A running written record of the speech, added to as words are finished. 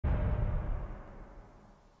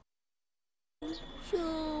小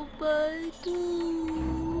白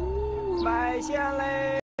兔，卖线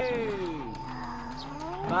嘞！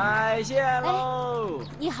卖线喽！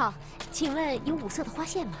你好，请问有5色的花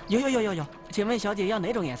线吗？有，请问小姐要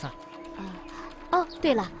哪种颜色？哦，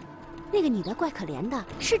对了，那个女的怪可怜的，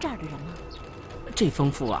是这儿的人吗？这丰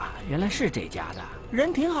富啊，原来是这家的，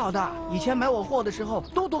人挺好的。以前买我货的时候，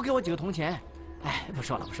都多给我几个铜钱。哎，不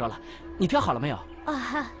说了，你挑好了没有？啊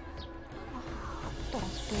哈，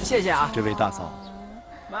谢谢啊，这位大嫂。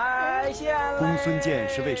卖线嘞！公孙健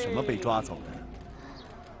是为什么被抓走的？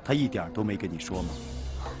他一点都没跟你说吗？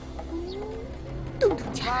嘟嘟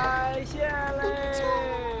家，卖线嘞！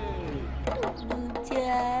嘟嘟家，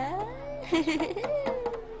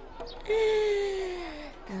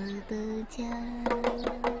嘟嘟家，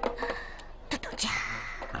嘟嘟家。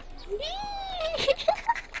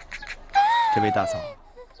这位大嫂，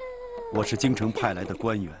我是京城派来的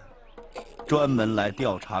官员，专门来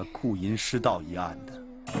调查库银失盗一案的。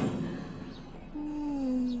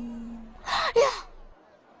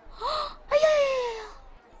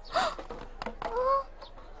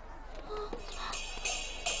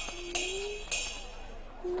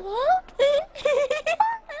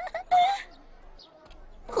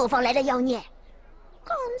何方来的妖孽，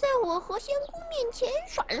敢在我和仙姑面前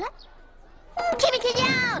耍赖？铁臂铁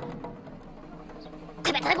匠，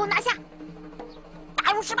快把他给我拿下，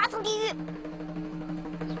打入18层地狱！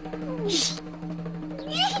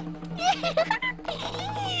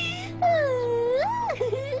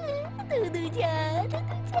嘟嘟家，嘟嘟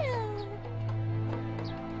家。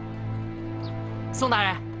宋大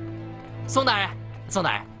人，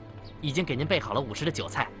已经给您备好了50的酒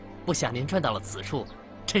菜，不想您转到了此处，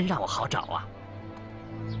真让我好找啊。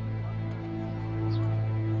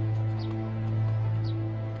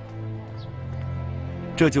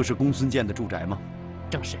这就是公孙健的住宅吗？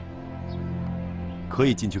正是。可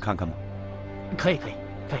以进去看看吗？可以，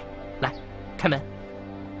来，开门。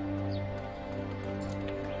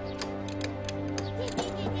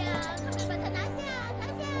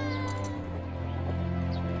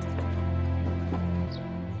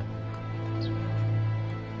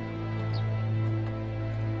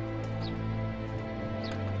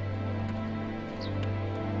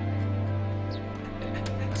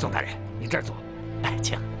宋大人，您这儿坐。哎，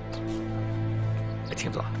请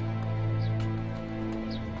坐。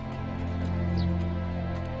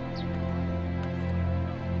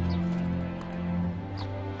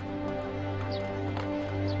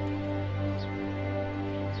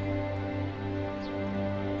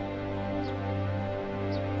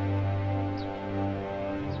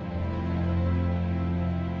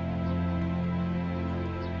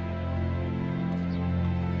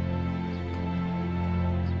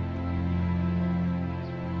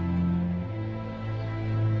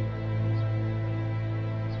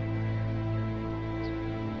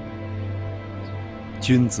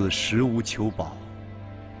君子食无求饱，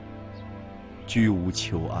居无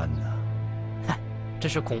求安呐。嗨，这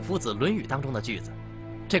是孔夫子《论语》当中的句子。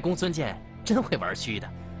这公孙健真会玩虚的，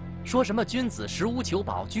说什么君子食无求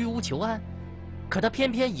饱，居无求安，可他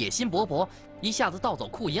偏偏野心勃勃，一下子盗走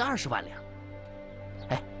库银20万两。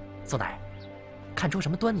哎，宋大人，看出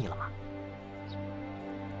什么端倪了吗？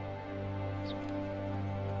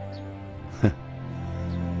哼，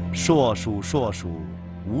硕鼠，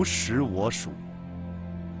无食我黍。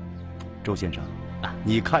周先生，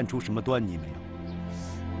你看出什么端倪没有？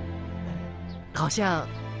好像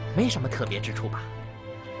没什么特别之处吧。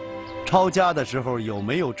抄家的时候有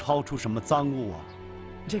没有抄出什么赃物啊？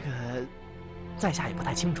这个，在下也不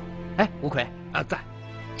太清楚。哎，吴奎啊，在。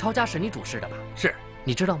抄家是你主事的吧？是。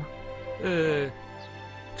你知道吗？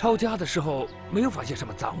抄家的时候没有发现什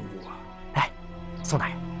么赃物啊。哎，宋大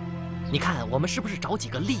人，你看我们是不是找几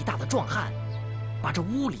个力大的壮汉，把这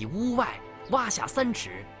屋里屋外挖下3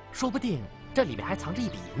尺？说不定这里面还藏着一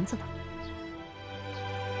笔银子呢。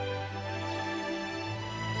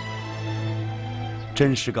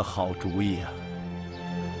真是个好主意啊！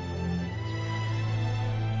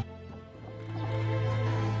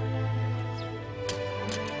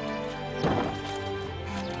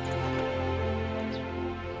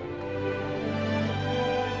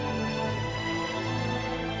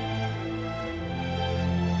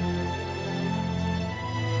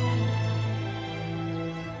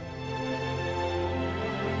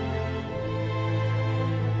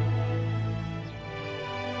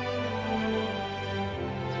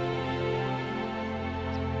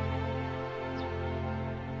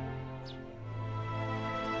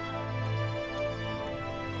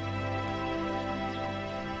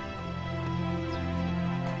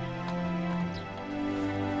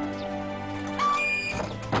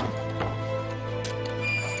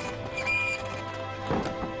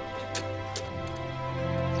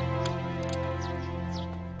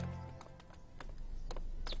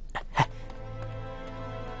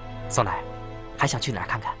宋大人，还想去哪儿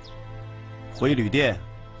看看？回旅店，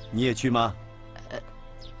你也去吗？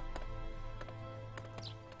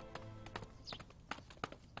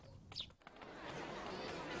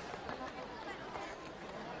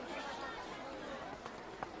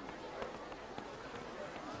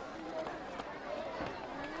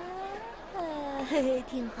嘿嘿，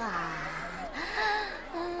听话，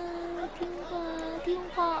听话，听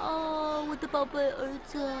话啊，我的宝贝儿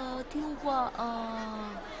子，听话啊，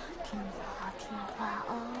听话，听话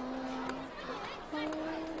啊。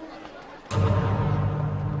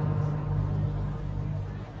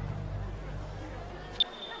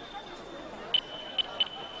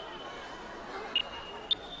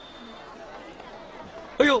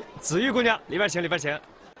哎呦，紫玉姑娘，里边请，里边请。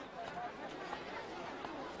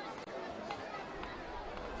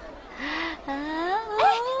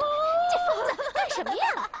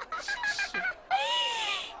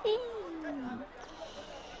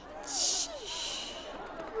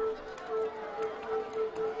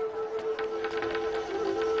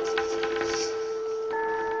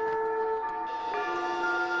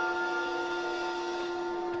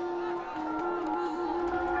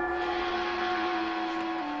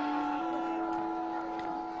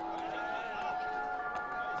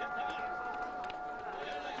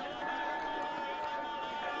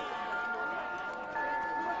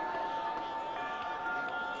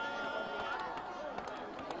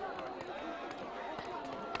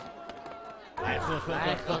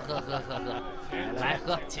来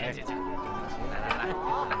喝，请，来，你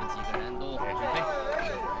们几个人都准备。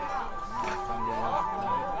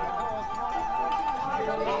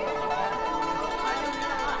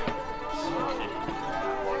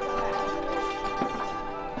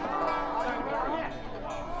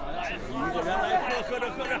一个人来喝着。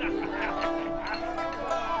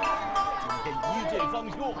今天一箭方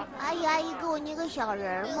休啊！阿姨，给我捏个小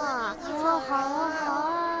人嘛。哦，好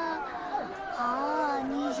啊。好，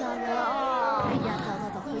捏小人哦。哎呀，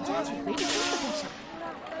走，回家去，围着桌子干啥？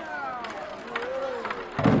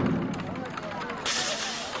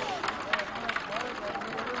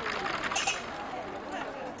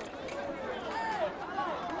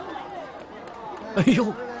哎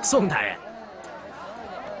呦，宋大人！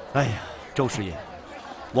哎呀，周师爷，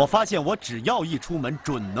我发现我只要一出门，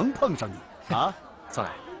准能碰上你啊！宋大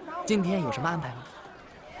人，今天有什么安排吗？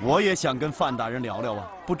我也想跟范大人聊聊啊，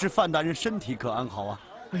不知范大人身体可安好啊？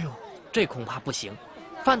哎呦，这恐怕不行，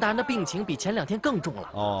范大人的病情比前2天更重了。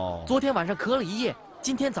哦，昨天晚上咳了一夜，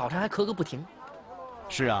今天早上还咳个不停。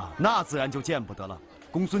是啊，那自然就见不得了。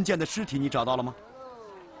公孙健的尸体你找到了吗？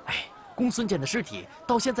哎，公孙健的尸体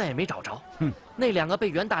到现在也没找着。那2个被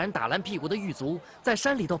袁大人打烂屁股的狱卒，在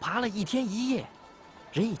山里头爬了1天1夜，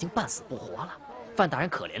人已经半死不活了。范大人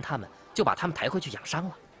可怜他们，就把他们抬回去养伤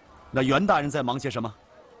了。那袁大人在忙些什么？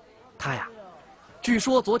他呀，据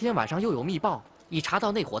说昨天晚上又有密报，已查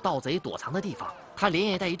到那伙盗贼躲藏的地方，他连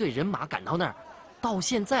夜带一队人马赶到那儿，到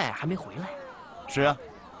现在还没回来。是啊，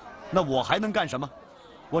那我还能干什么？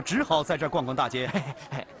我只好在这儿逛逛大街。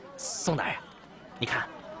宋大人，你看，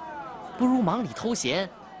不如忙里偷闲，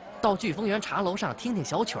到聚丰园茶楼上听听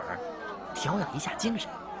小曲儿，调养一下精神。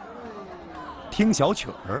听小曲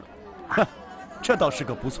儿，哼，这倒是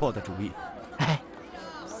个不错的主意。哎，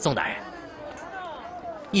宋大人，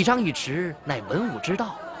一张一弛乃文武之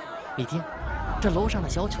道。你听，这楼上的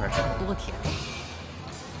小曲儿唱得多甜。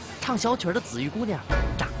唱小曲儿的紫玉姑娘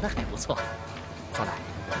长得还不错。宋大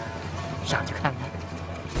人，上去看看。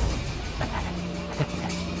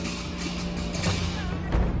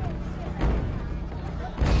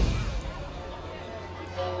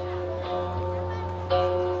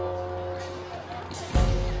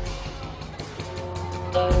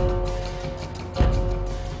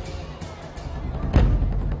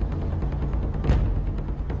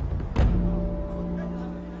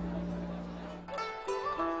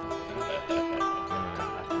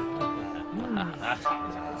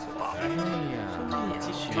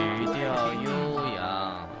曲调悠扬，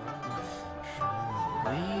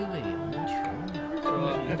回味无穷。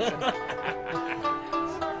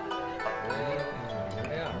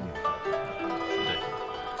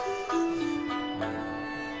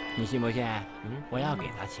你信不信？我要给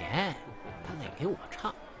他钱，他得给我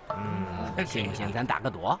唱。信不信咱打个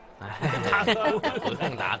赌？不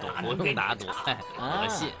用打赌，不用打赌，我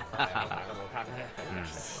信。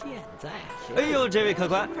现在，哎呦，这位客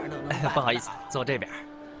官，不好意思，坐这边。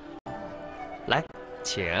来，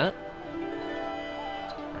请。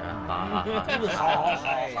好啊！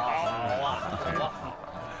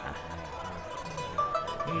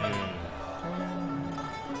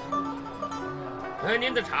哎，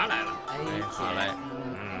您的茶来了。哎，好嘞。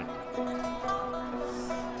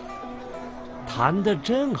弹得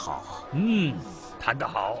真好。弹得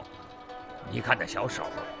好。你看那小手，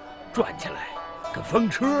转起来跟风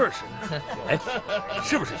车似的。哎，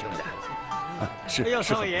是不是兄弟？是。哎呦，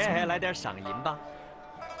少爷，来点赏银吧。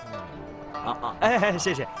哎，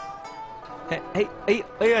谢谢。哎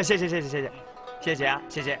呀，谢谢啊，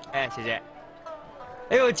谢谢，哎，谢谢。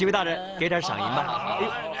哎呦，几位大人，给点赏银吧。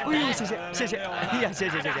哎呦，谢谢。哎呀，谢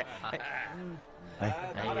谢。哎，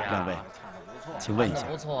两位，请问一下，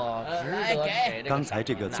不错，值得给。刚才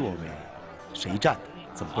这个座位谁占的？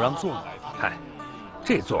怎么不让坐呢？嗨，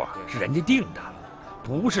这座是人家定的，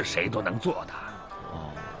不是谁都能坐的。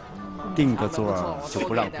定的座就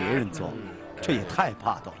不让别人坐，这也太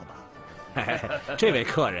霸道了吧？嘿，这位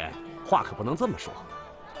客人，话可不能这么说。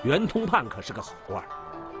袁通判可是个好官，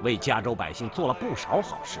为加州百姓做了不少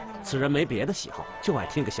好事。此人没别的喜好，就爱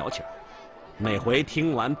听个小曲儿，每回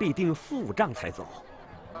听完必定付账才走。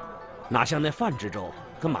哪像那范知州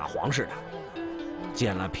跟蚂蟥似的，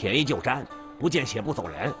见了便宜就占，不见血不走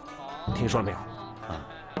人。听说了没有？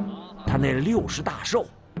他那60大寿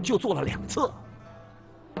就做了2次。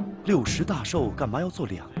60大寿干嘛要做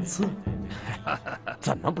2次？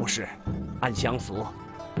怎么不是？按乡俗，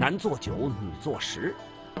男做9，女做10。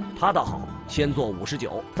他倒好，先做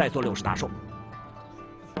59，再做60大寿。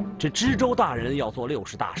这知州大人要做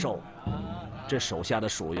60大寿，这手下的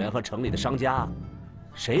属员和城里的商家，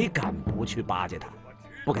谁敢不去巴结他，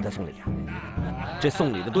不给他送礼啊？这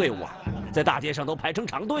送礼的队伍啊，在大街上都排成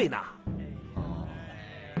长队呢。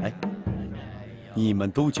哎，你们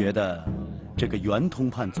都觉得这个袁通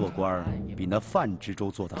判做官比那范知州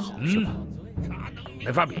做得好是吧？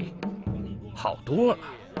没法比，好多了。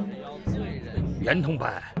袁通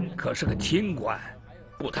判可是个清官，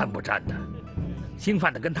不贪不沾的。兴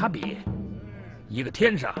犯的跟他比，一个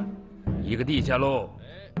天上，一个地下喽。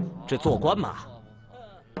这做官嘛，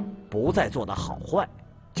不在做的好坏，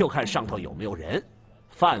就看上头有没有人。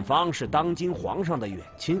范方是当今皇上的远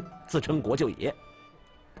亲，自称国舅爷，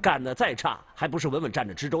干得再差，还不是稳稳占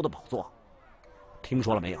着知州的宝座？听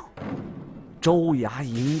说了没有？州衙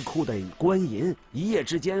银库的官银一夜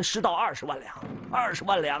之间失到20万两，20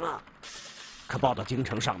万两啊！可报到京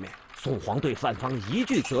城上面，宋皇对范方一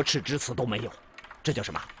句责斥之词都没有，这叫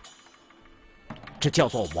什么？这叫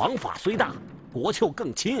做王法虽大，国舅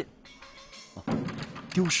更亲。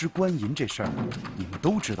丢失官银这事儿，你们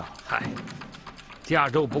都知道。嗨，加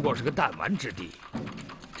州不过是个弹丸之地，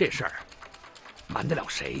这事儿瞒得了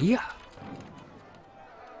谁呀？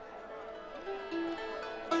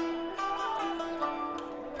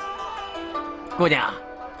姑娘，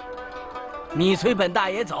你随本大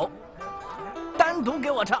爷走，单独给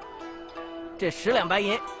我唱。这10两白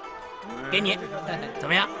银，给你，怎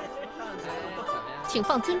么样？请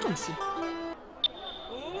放尊重些。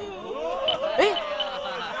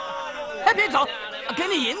哎，别走，给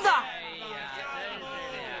你银子，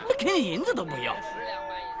给你银子都不要。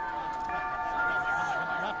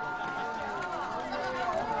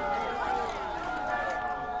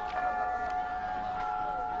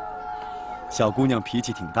小姑娘脾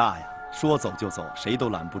气挺大呀，说走就走，谁都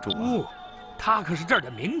拦不住啊。她可是这儿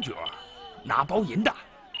的名角，拿包银的。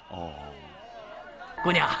哦，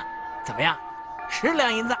姑娘，怎么样？10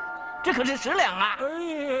两银子，这可是10两啊！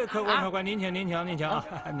哎，客官，您请啊，您请。哎，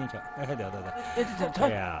对。哎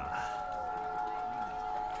呀，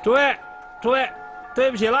诸位，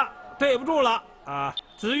对不起了，对不住了啊！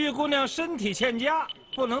紫玉姑娘身体欠佳，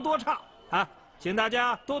不能多唱啊，请大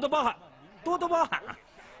家多多包涵，多多包涵啊！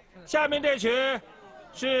下面这曲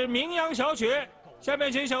是名扬小曲，下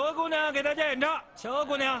面请小娥姑娘给大家演唱。小娥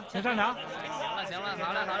姑娘，请上场。行了，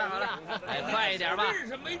好了，哎，快一点吧。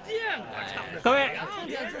是没见过唱的。各位，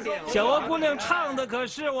小娥姑娘唱的可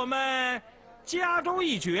是我们加州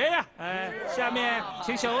一绝呀！哎，下面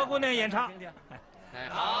请小娥姑娘演唱。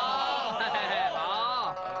好，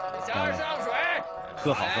小二上水。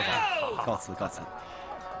喝好，告辞。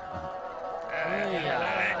哎呀，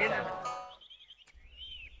来，您。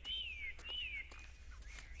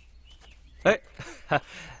哎，哈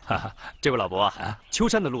哈，这位老伯啊，秋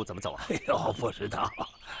山的路怎么走啊？哎呦，不知道。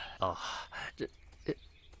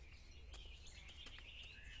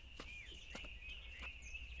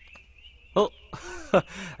哦，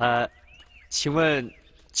请问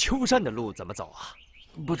秋山的路怎么走啊？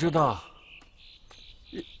不知道。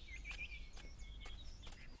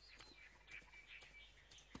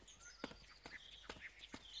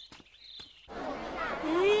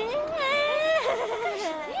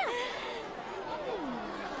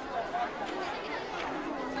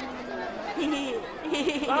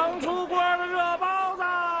刚出锅的热包子，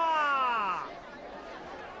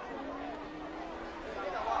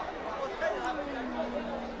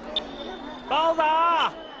包子，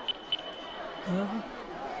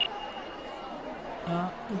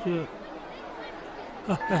啊，这，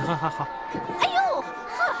哎，好。哎呦，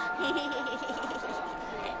哈，嘿嘿嘿嘿嘿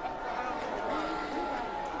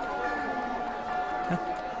嘿。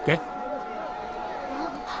给。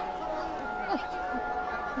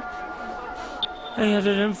哎呀，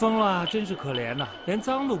这人疯了，真是可怜呐，连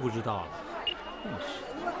脏都不知道了。真是。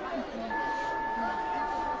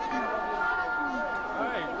哎，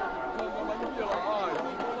看看文具了啊，有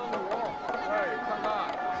多能我。哎，看看。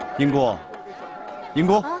英姑，英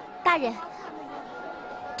姑。啊，大人，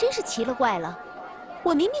真是奇了怪了，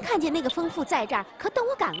我明明看见那个疯妇在这儿，可等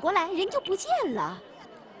我赶过来，人就不见了。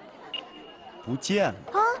不见了。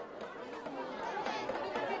啊，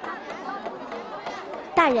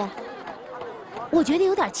大人。我觉得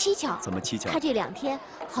有点蹊跷。怎么蹊跷？他这2天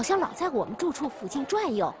好像老在我们住处附近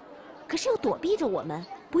转悠，可是又躲避着我们，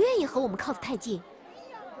不愿意和我们靠得太近。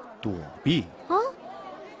躲避？啊？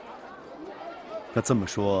那这么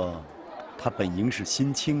说，他本应是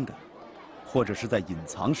心轻的，或者是在隐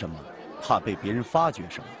藏什么，怕被别人发觉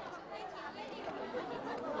什么。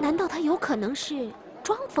难道他有可能是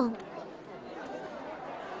装疯？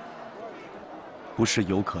不是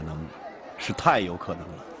有可能，是太有可能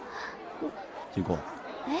了。英姑，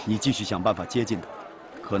你继续想办法接近他，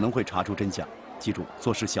可能会查出真相。记住，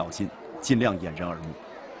做事小心，尽量掩人耳目。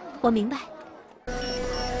我明白。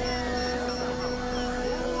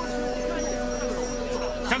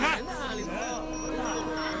闪开！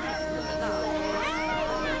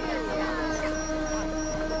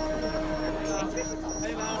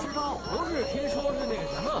不是听说是那个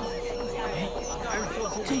什么？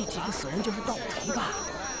这几个死人就是盗贼吧？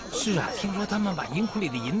是啊，听说他们把银库里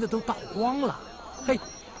的银子都倒光了。嘿，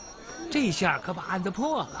这下可把案子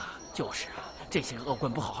破了。就是啊，这些个恶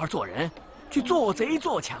棍不好好做人，去做贼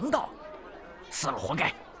做强盗，死了活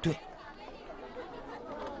该。对。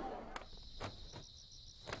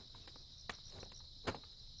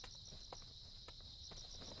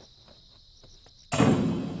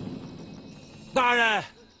大人，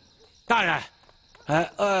大人，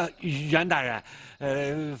袁大人，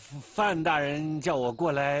范大人叫我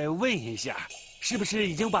过来问一下，是不是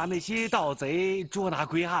已经把那些盗贼捉拿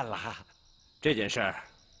归案了？这件事儿，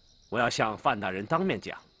我要向范大人当面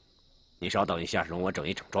讲。你稍等一下，容我整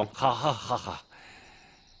一整装。好。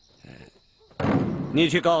你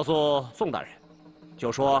去告诉宋大人，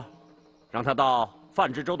就说，让他到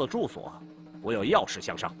范知州的住所，我有要事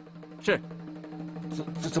相商。是。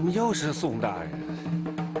怎么又是宋大人？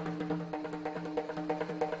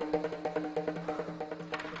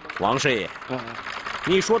王师爷，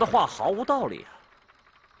你说的话毫无道理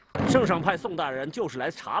啊！圣上派宋大人就是来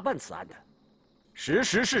查办此案的，时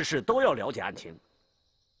时事事都要了解案情。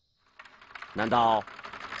难道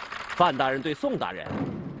范大人对宋大人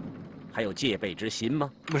还有戒备之心吗？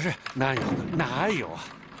不是，哪有啊？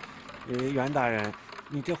袁大人，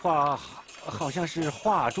你这话好像是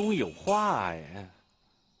话中有话呀。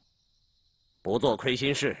不做亏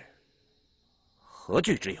心事，何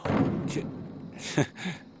惧之有？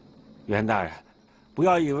袁大人，不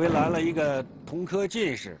要以为来了一个同科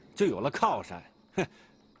进士就有了靠山。哼，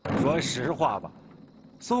说实话吧，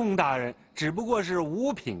宋大人只不过是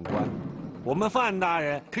5品官，我们范大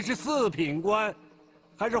人可是4品官，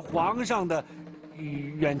还是皇上的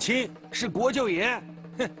远亲，是国舅爷。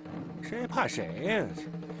哼，谁怕谁呀？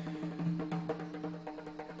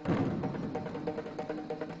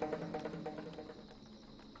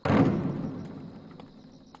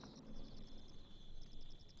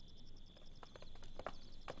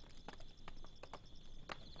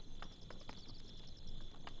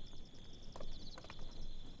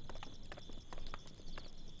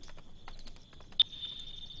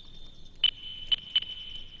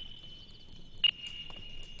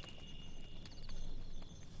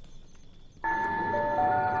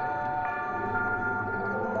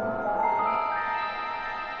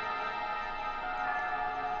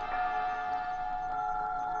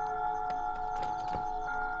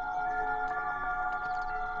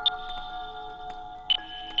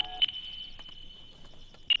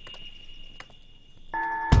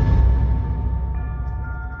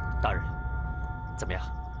大人，怎么样？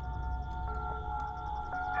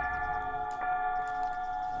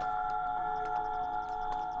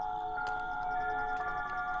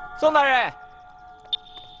宋大人，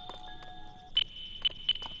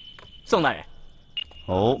宋大人。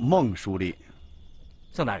哦，孟书吏。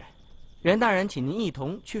宋大人，袁大人请您一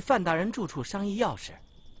同去范大人住处商议要事。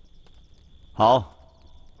好，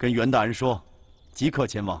跟袁大人说，即刻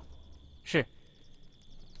前往。是。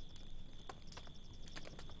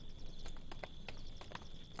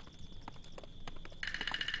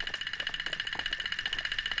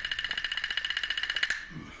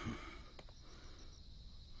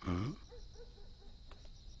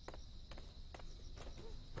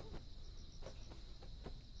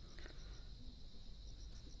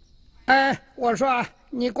哎，我说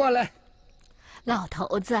你过来。老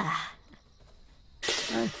头子，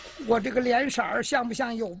我这个脸色儿像不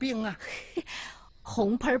像有病啊？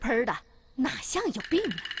红喷喷的，哪像有病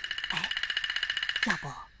呢？哎，要不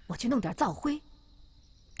我去弄点皂灰，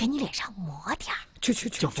给你脸上抹点儿。去，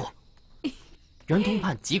舅父，袁通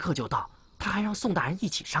判即刻就到，他还让宋大人一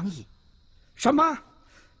起商议。什么？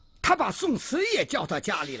他把宋慈也叫到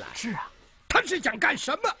家里来？是啊，他是想干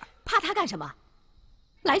什么？怕他干什么？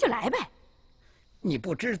来就来呗。你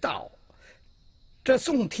不知道，这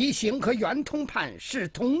宋提刑和袁通判是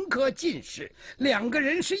同科进士，两个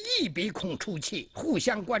人是一鼻孔出气，互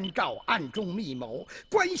相关照，暗中密谋，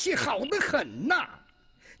关系好得很呐。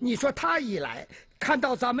你说他一来，看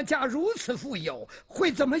到咱们家如此富有，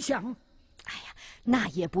会怎么想？哎呀，那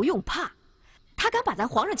也不用怕，他敢把咱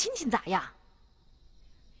皇上亲咋样？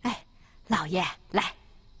哎，老爷，来，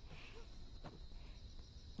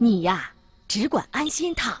你呀，只管安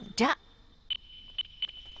心躺着。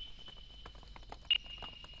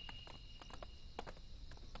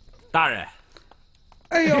大人，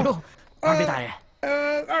哎呦，二位大人，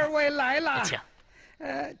二位来了，请，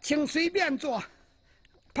请随便坐，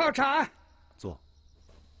泡茶。坐。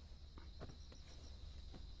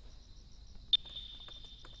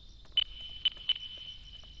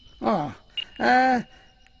哦，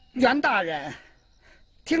袁大人，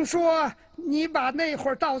听说你把那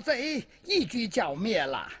伙盗贼一举剿灭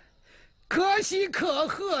了，可喜可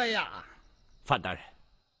贺呀！范大人，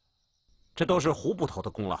这都是胡捕头的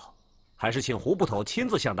功劳，还是请胡捕头亲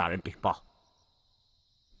自向大人禀报。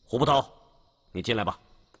胡捕头，你进来吧。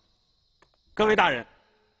各位大人，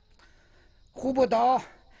胡捕头，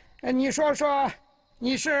你说说，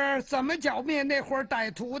你是怎么剿灭那伙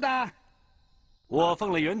歹徒的？我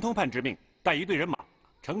奉了袁通判之命，带一队人马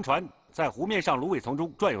乘船在湖面上芦苇丛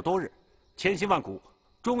中转悠多日，千辛万苦，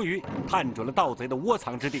终于探准了盗贼的窝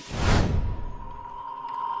藏之地。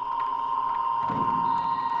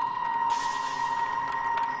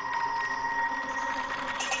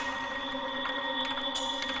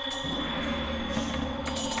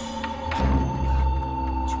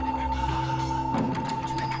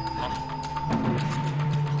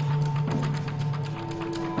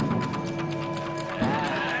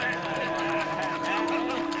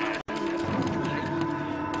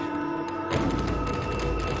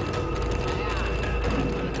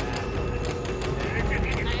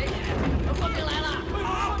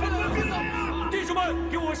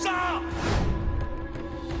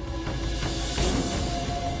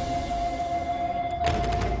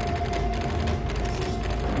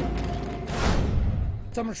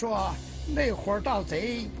这么说，那伙盗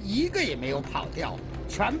贼一个也没有跑掉，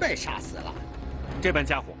全被杀死了。这帮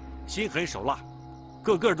家伙心狠手辣，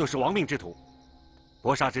个个都是亡命之徒。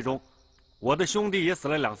搏杀之中，我的兄弟也死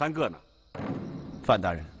了2、3个呢。范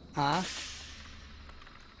大人啊，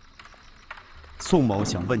宋某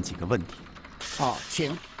想问几个问题。哦，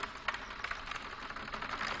请。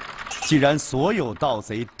既然所有盗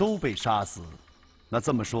贼都被杀死，那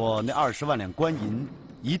这么说，那20万两官银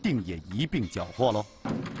一定也一并缴获喽？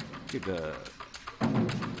这个，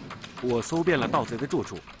我搜遍了盗贼的住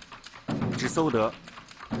处，只搜得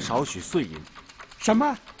少许碎银。什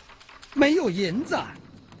么？没有银子？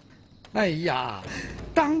哎呀，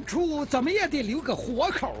当初怎么也得留个活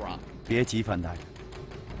口啊！别急，范大人。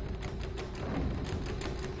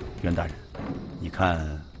袁大人，你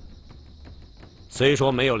看，虽说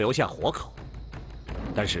没有留下活口，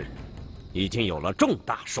但是已经有了重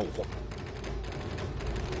大收获。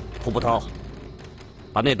胡捕头，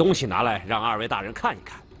把那东西拿来，让2位大人看一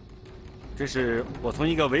看。这是我从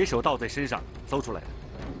一个为首盗贼身上搜出来的。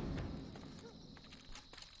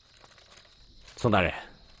宋大人，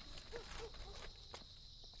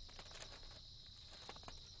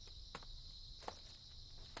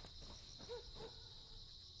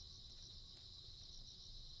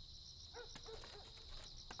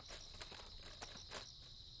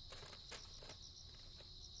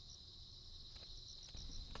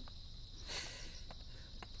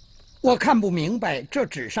我看不明白这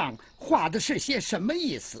纸上画的是些什么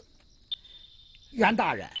意思。袁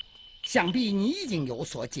大人，想必你已经有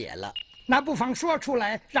所解了，那不妨说出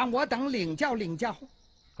来，让我等领教领教。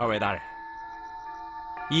2位大人，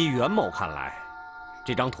依袁某看来，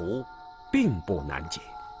这张图并不难解。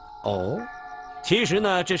哦，其实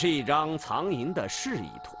呢，这是一张藏银的示意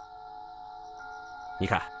图。你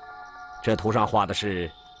看，这图上画的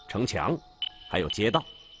是城墙，还有街道，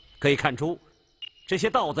可以看出，这些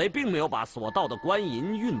盗贼并没有把所盗的官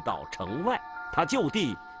银运到城外，他就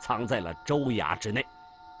地藏在了州衙之内。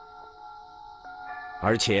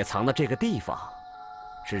而且藏的这个地方，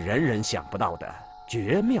是人人想不到的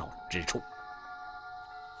绝妙之处。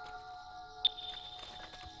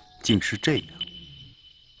竟是这样。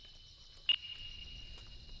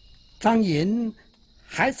赃银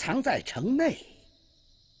还藏在城内。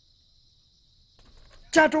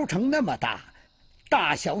加州城那么大，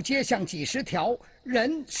大小街巷几十条，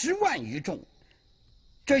人10万余众。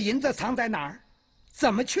这银子藏在哪儿？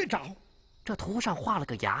怎么去找？这图上画了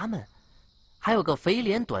个衙门，还有个肥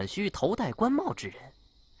脸短须、头戴官帽之人，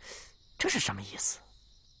这是什么意思？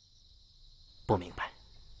不明白，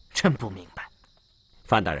真不明白。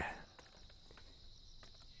范大人，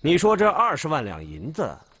你说这20万两银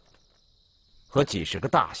子和几十个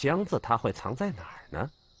大箱子，它会藏在哪儿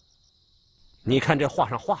呢？你看这画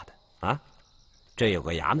上画的啊，这有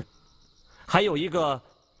个衙门，还有一个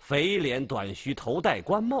肥脸短须、头戴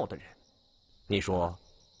官帽的人，你说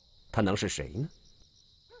他能是谁呢？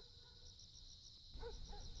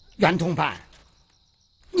袁同伴，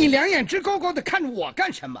你两眼直勾勾的看着我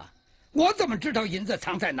干什么？我怎么知道银子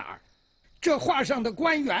藏在哪儿？这画上的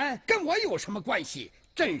官员跟我有什么关系？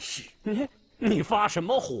真是！你发什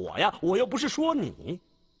么火呀？我又不是说你。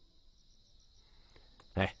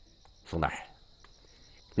哎，宋大人，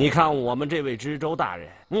你看我们这位知州大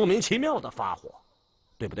人莫名其妙的发火，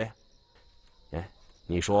对不对？哎，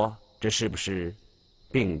你说这是不是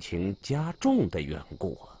病情加重的缘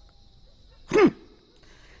故啊？哼！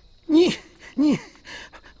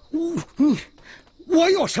我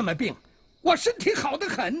有什么病？我身体好得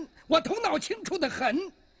很，我头脑清楚得很。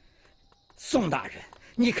宋大人，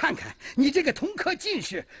你看看你这个同科进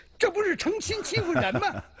士，这不是诚心欺负人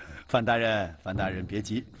吗？范大人，别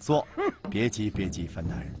急，坐。别急，范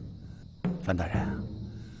大人。范大人，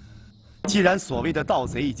既然所谓的盗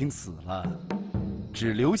贼已经死了，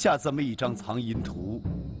只留下这么一张藏银图，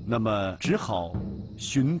那么只好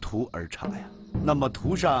寻图而查呀。那么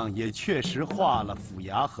图上也确实画了府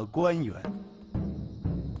衙和官员。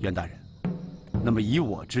袁大人，那么以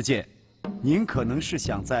我之见，您可能是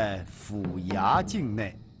想在府衙境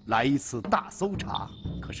内来一次大搜查，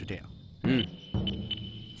可是这样？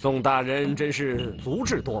宋大人真是足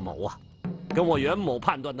智多谋啊，跟我袁某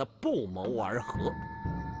判断的不谋而合。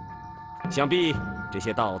想必这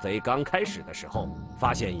些盗贼刚开始的时候，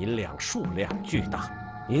发现银两数量巨大，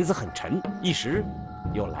银子很沉，一时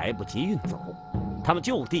又来不及运走，他们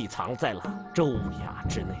就地藏在了州衙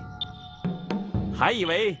之内，还以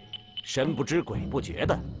为神不知鬼不觉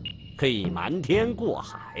的可以瞒天过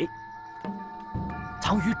海，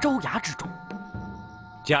藏于州衙之中。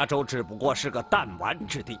加州只不过是个弹丸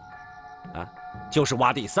之地，啊，就是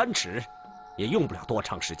挖地3尺，也用不了多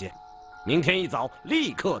长时间。明天一早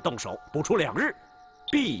立刻动手，不出2日，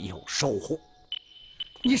必有收获。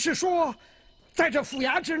你是说，在这府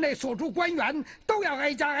衙之内所住官员都要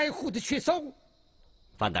挨家挨户的去搜？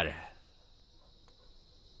范大人，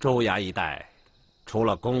州衙一带除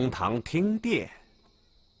了公堂厅殿，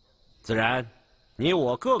自然你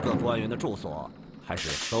我各个官员的住所还是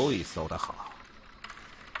搜一搜的好。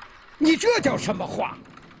你这叫什么话？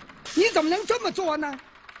你怎么能这么做呢？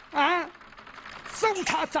啊！搜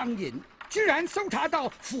查赃银，居然搜查到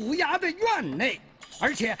府衙的院内，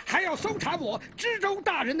而且还要搜查我知州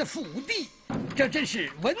大人的府邸，这真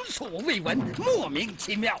是闻所未闻，莫名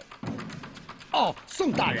其妙。哦，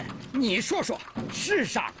宋大人，你说说，世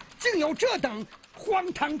上竟有这等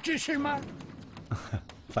荒唐之事吗？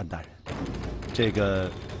范大人，这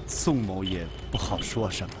个宋某也不好说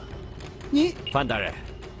什么。你，范大人，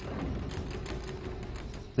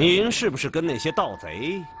您是不是跟那些盗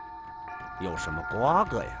贼有什么瓜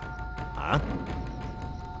葛呀？啊？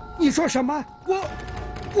你说什么？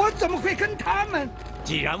我怎么会跟他们？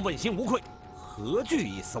既然问心无愧，何惧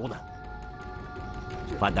一搜呢？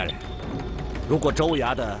范大人，如果州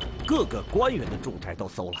衙的各个官员的住宅都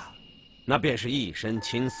搜了，那便是一身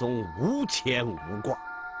轻松，无牵无挂。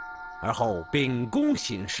而后秉公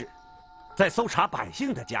行事，再搜查百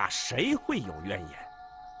姓的家，谁会有怨言？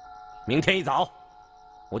明天一早，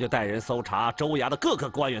我就带人搜查州衙的各个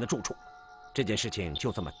官员的住处，这件事情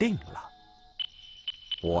就这么定了。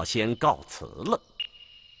我先告辞了。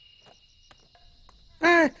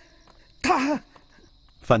哎，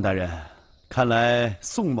范大人，看来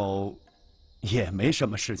宋某也没什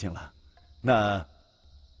么事情了，那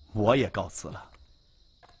我也告辞了。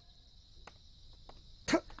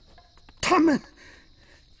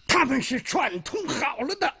他们是串通好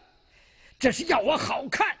了的，这是要我好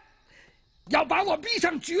看，要把我逼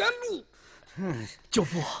上绝路。舅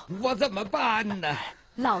父，我怎么办呢？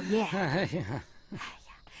老爷，哎呀，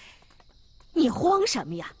你慌什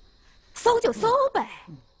么呀？搜就搜呗。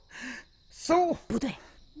搜？不对。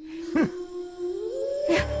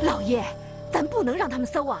哎呀，老爷，咱不能让他们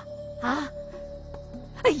搜啊！啊！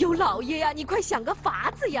哎呦，老爷呀，你快想个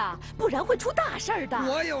法子呀，不然会出大事儿的。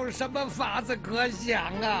我有什么法子可想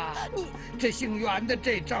啊？这姓袁的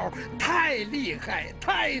这招太厉害，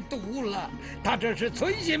太毒了，他这是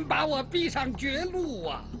存心把我逼上绝路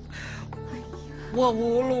啊！我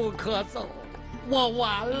无路可走，我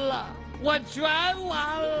完了，我全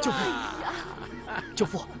完了。舅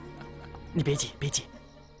父，你别急，别急，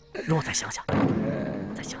容我再想想，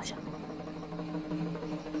再想想。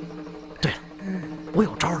对了，我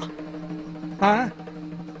有招了。啊？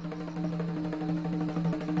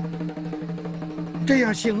这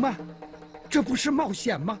样行吗？这不是冒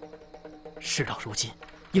险吗？事到如今，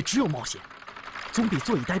也只有冒险，总比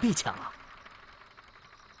坐以待毙强啊。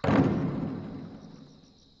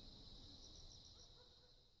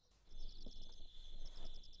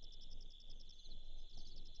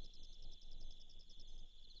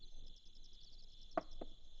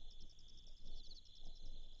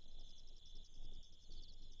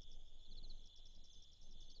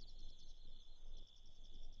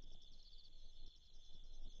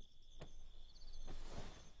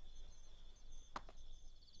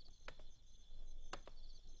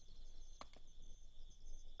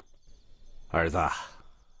儿子，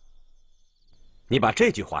你把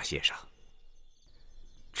这句话写上：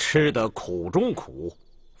吃得苦中苦，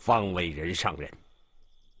方为人上人。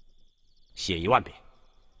写10000遍。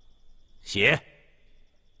写。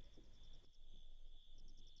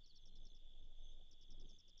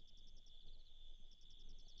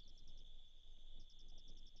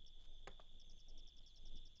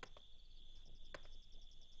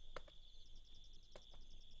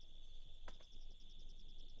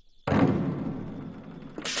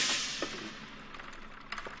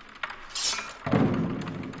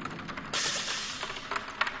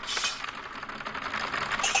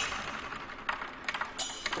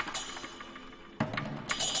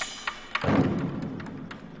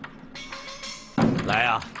来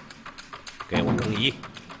啊，给我更衣。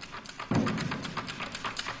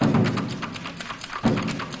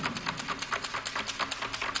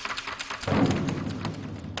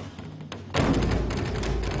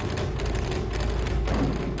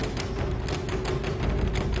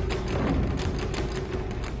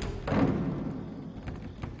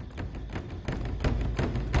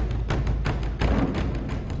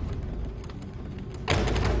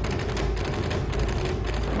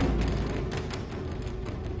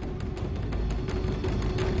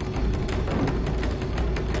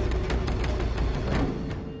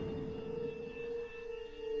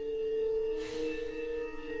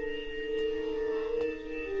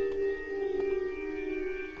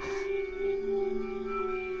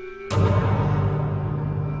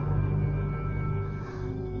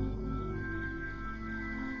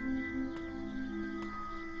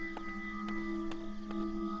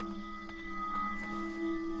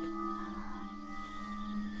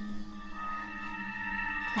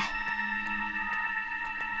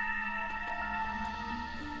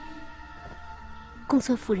公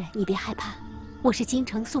孙夫人，你别害怕，我是京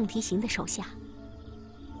城宋提刑的手下，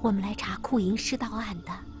我们来查库营失盗案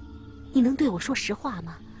的。你能对我说实话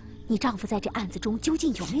吗？你丈夫在这案子中究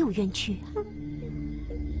竟有没有冤屈？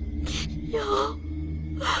有，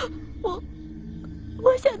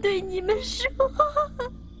我想对你们说。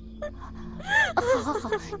好，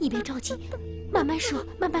你别着急，慢慢说，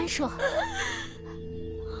慢慢说。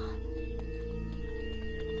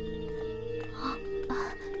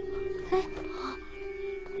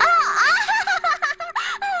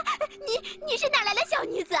你是哪来的小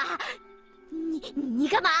女子啊？你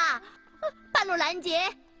干嘛？半路拦截？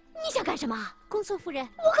你想干什么？公孙夫人，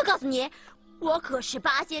我可告诉你，我可是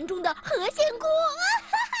8仙中的何仙姑。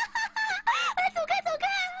走开！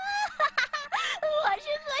我是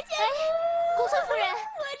何仙姑。公孙夫人，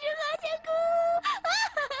我是何仙姑。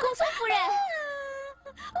公孙夫人。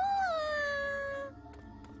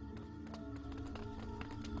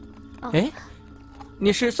哎，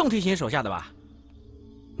你是宋提刑手下的吧？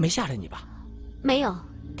没吓着你吧？没有，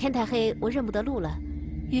天太黑，我认不得路了。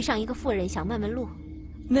遇上一个妇人，想问问路。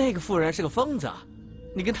那个妇人是个疯子，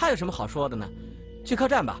你跟她有什么好说的呢？去客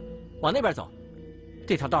栈吧，往那边走。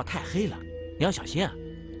这条道太黑了，你要小心啊。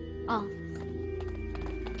哦。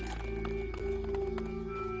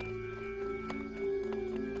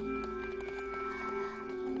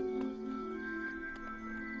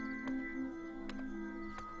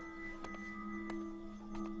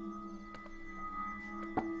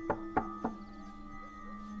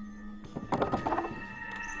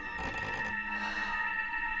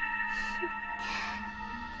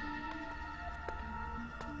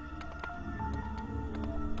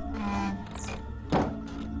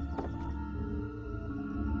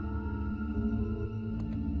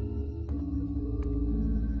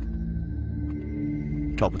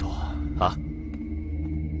赵捕头啊，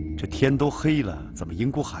这天都黑了，怎么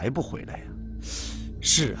英姑还不回来呀？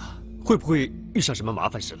是啊，会不会遇上什么麻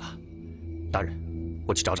烦事了？大人，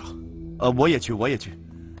我去找找。我也去，我也去。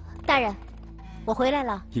大人，我回来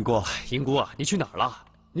了。英姑，英姑啊，你去哪儿了？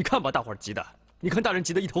你看吧，大伙儿急的，你看大人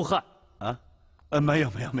急得一头汗。啊，没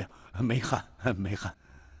有，没汗，没汗。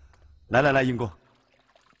来，英姑，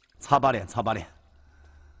擦把脸，擦把脸。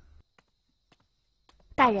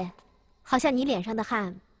大人，好像你脸上的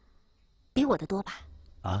汗比我的多吧？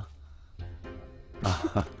啊？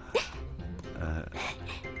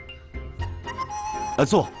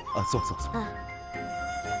坐。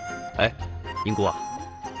哎，英姑啊，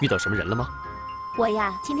遇到什么人了吗？我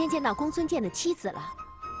呀，今天见到公孙健的妻子了。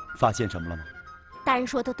发现什么了吗？大人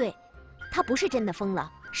说的对，他不是真的疯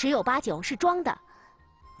了，10有8九是装的。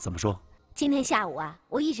怎么说？今天下午啊，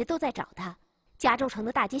我一直都在找他，加州城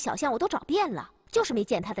的大街小巷我都找遍了，就是没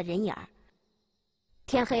见他的人影儿。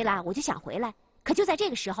天黑了，我就想回来，可就在这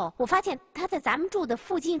个时候，我发现他在咱们住的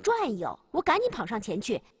附近转悠，我赶紧跑上前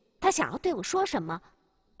去。他想要对我说什么，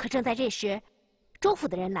可正在这时，州府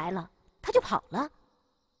的人来了，他就跑了。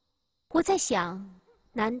我在想，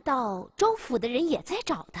难道州府的人也在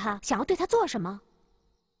找他，想要对他做什么？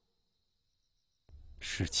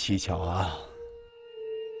是蹊跷啊！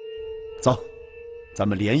走，咱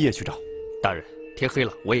们连夜去找。大人，天黑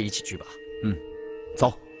了，我也一起去吧。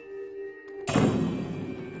走。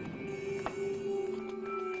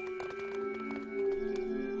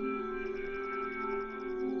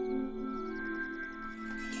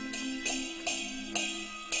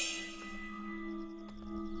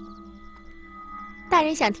大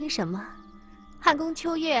人想听什么？汉宫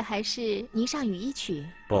秋月还是霓裳羽衣曲？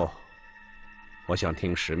不，我想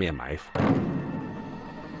听十面埋伏。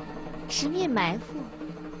十面埋伏，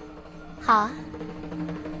好啊。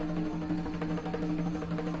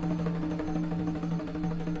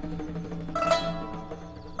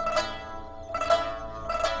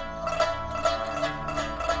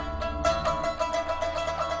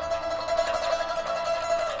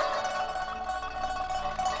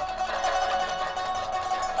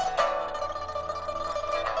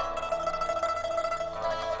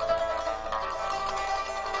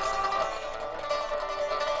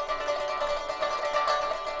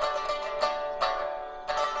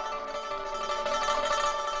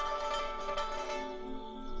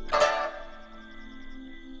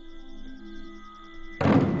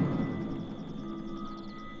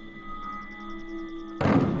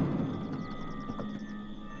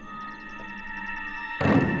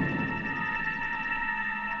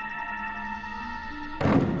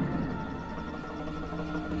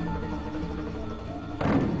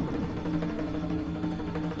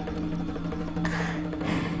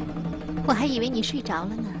我还以为你睡着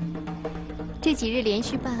了呢。这几日连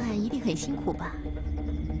续办案，一定很辛苦吧？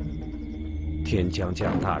天将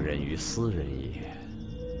降大任于斯人也，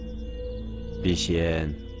必先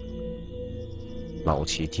劳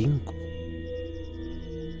其筋骨，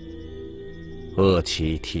饿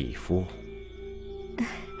其体肤。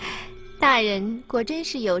大人果真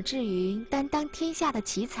是有志于担当天下的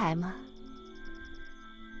奇才吗？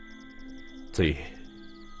子玉，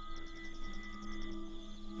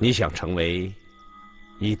你想成为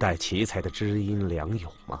一代奇才的知音良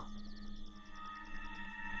友吗？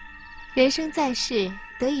人生在世，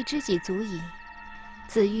得一知己足矣。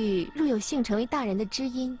子玉若有幸成为大人的知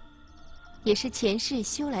音，也是前世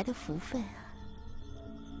修来的福分啊。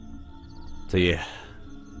子玉，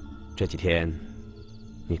这几天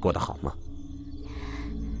你过得好吗？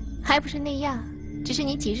还不是那样，只是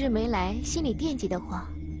你几日没来，心里惦记得慌。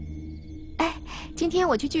哎，今天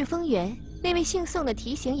我去聚丰园，那位姓宋的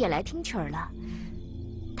提刑也来听曲儿了。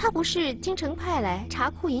他不是京城派来查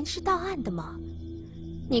库银失盗案的吗？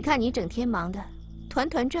你看你整天忙的团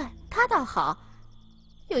团转，他倒好，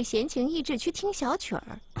有闲情逸致去听小曲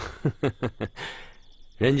儿。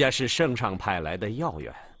人家是圣上派来的要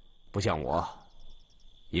员，不像我，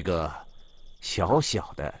一个小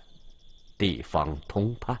小的地方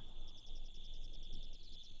通判，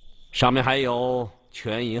上面还有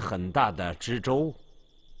权瘾很大的知州，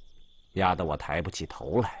压得我抬不起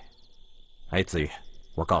头来。哎，子玉，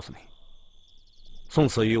我告诉你，宋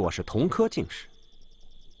慈与我是同科进士，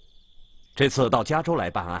这次到加州来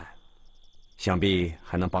办案，想必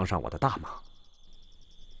还能帮上我的大忙。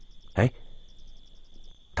哎，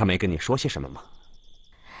他没跟你说些什么吗？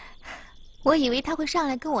我以为他会上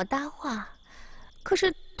来跟我搭话，可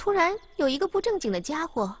是突然有一个不正经的家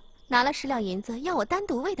伙拿了10两银子要我单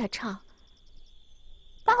独为他唱，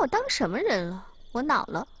把我当什么人了？我恼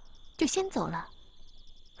了，就先走了。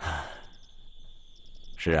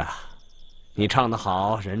是啊，你唱得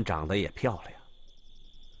好，人长得也漂亮，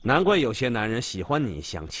难怪有些男人喜欢你，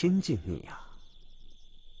想亲近你啊。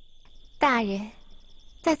大人，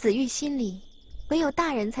在子玉心里，唯有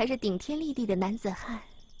大人才是顶天立地的男子汉。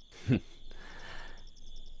哼。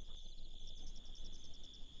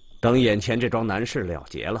等眼前这桩难事了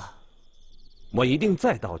结了，我一定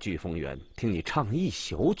再到聚丰园听你唱一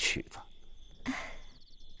宿曲子。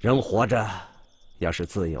人活着，要是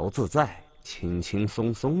自由自在、轻轻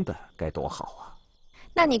松松的，该多好啊！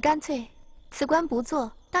那你干脆辞官不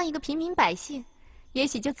做，当一个平民百姓，也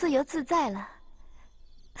许就自由自在了。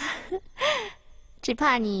只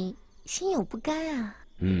怕你心有不甘啊。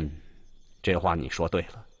这话你说对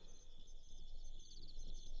了。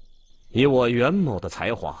以我袁某的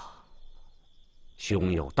才华，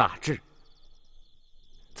胸有大志，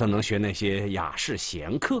怎能学那些雅士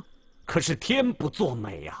闲客？可是天不作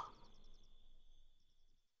美啊！